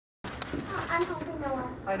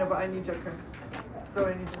I know, but I need to. So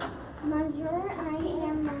I need to. Bonjour, I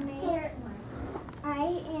am Monet. I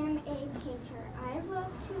am a painter. I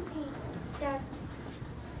love to paint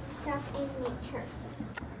stuff in nature.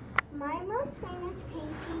 My most famous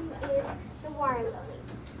painting is the water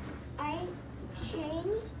lilies. I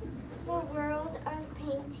changed the world of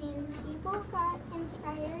painting. People got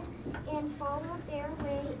inspired and followed their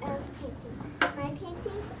way of painting. My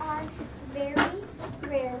paintings are very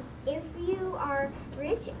rare. If you are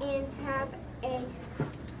rich and have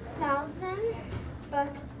 $1,000,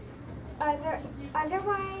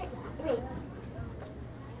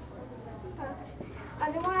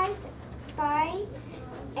 otherwise buy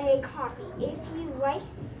a copy. If you like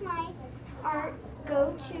my art,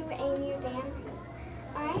 go to a museum.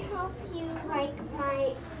 I hope you like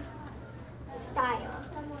my style.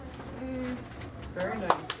 Very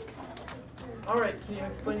nice. All right, can you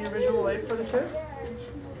explain your visual aid for the kids?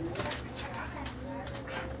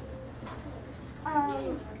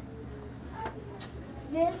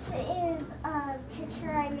 This is a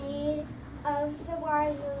picture I made of the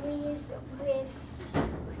water lilies with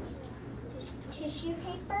tissue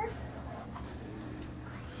paper.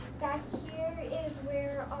 Back here is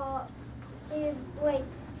where all is like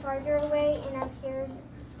farther away, and up here is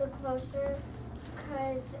the closer,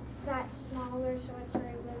 because that's smaller, so it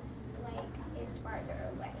sort of looks like it's farther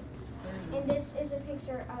away. And this is a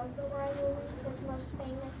picture of the water lilies, his most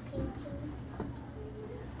famous painting.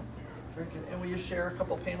 Very good. And will you share a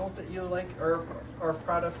couple panels that you like or are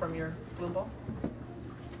proud of from your bloom ball?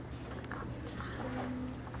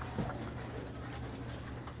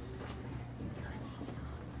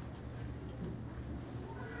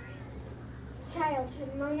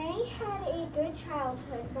 Childhood. Monet had a good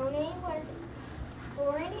childhood. Monet was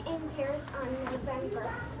born in Paris on November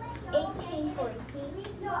 1840. He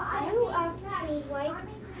grew up to like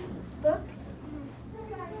books.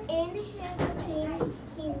 In his teens,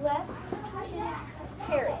 he left to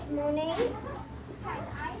Paris. Monet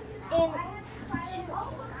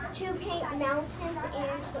to paint mountains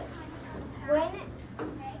and cliffs.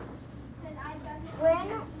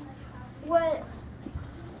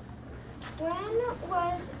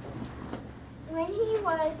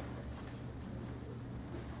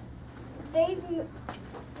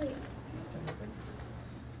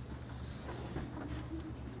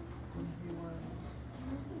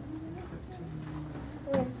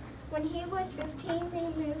 When he was 15, they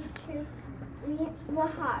moved to Le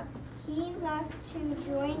Havre. He left to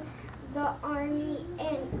join the army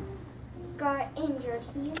and got injured.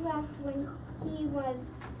 He left when he was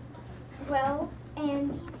well,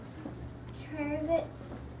 and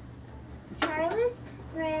Charles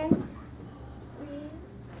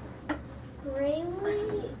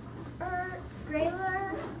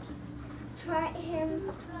Grayler taught him.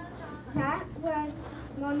 That was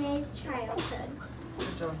Monet's childhood.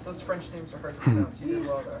 Good job. Those French names are hard to pronounce. You did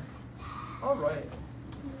well there. All right.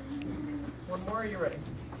 One more, are you ready?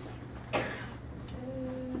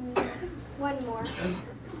 One more.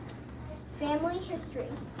 Family history.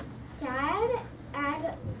 Dad,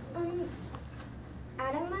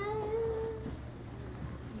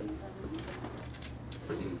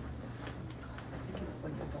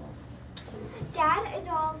 Dad,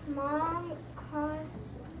 Adolphe, Mom,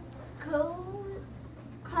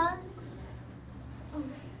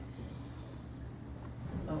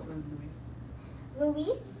 It was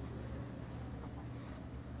Louise.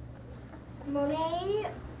 Monet,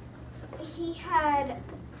 he had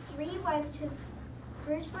 3 wives. His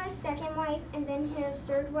first wife, second wife, and then his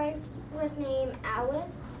third wife was named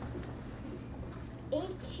Alice.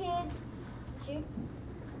 8 kids.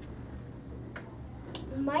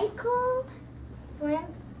 Michael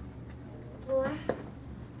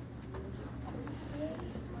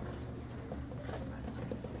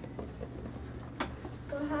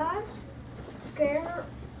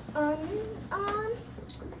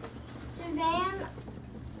Suzanne,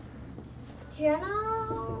 Jenna,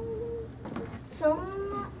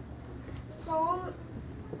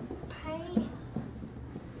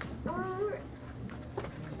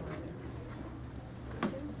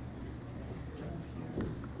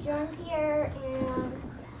 Jean-Pierre, and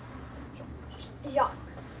Jacques.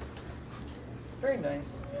 Very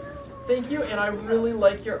nice. Thank you, and I really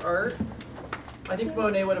like your art. I think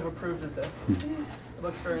Monet would have approved of this. It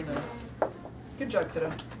looks very nice. Good job,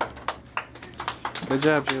 kiddo. Good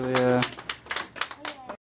job, Julia.